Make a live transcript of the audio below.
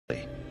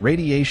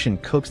Radiation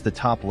cooks the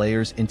top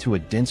layers into a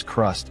dense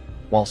crust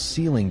while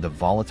sealing the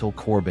volatile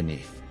core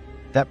beneath.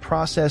 That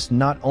process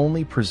not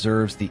only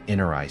preserves the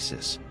inner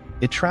ices,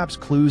 it traps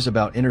clues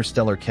about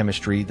interstellar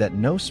chemistry that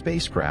no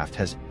spacecraft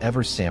has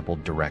ever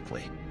sampled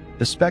directly.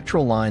 The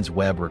spectral lines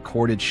Webb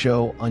recorded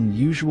show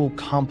unusual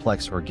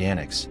complex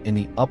organics in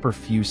the upper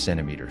few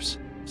centimeters,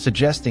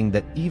 suggesting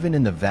that even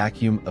in the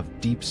vacuum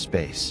of deep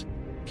space,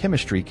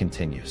 chemistry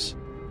continues.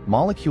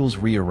 Molecules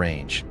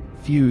rearrange,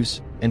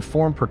 fuse, and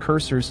form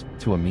precursors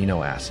to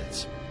amino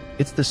acids.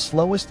 It's the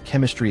slowest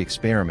chemistry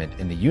experiment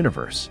in the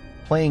universe,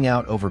 playing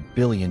out over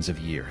billions of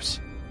years.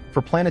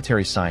 For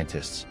planetary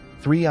scientists,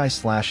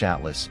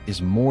 3I/Atlas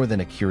is more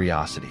than a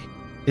curiosity.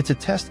 It's a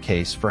test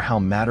case for how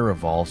matter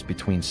evolves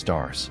between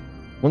stars.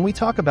 When we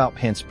talk about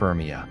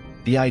panspermia,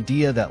 the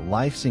idea that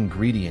life's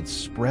ingredients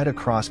spread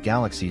across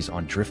galaxies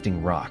on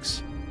drifting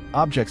rocks,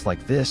 objects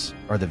like this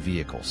are the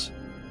vehicles.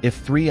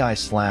 If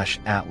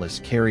 3I/Atlas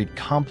carried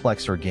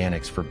complex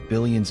organics for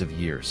billions of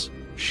years,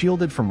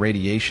 shielded from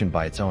radiation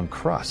by its own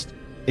crust,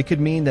 it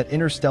could mean that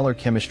interstellar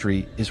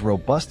chemistry is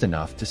robust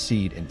enough to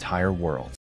seed entire worlds.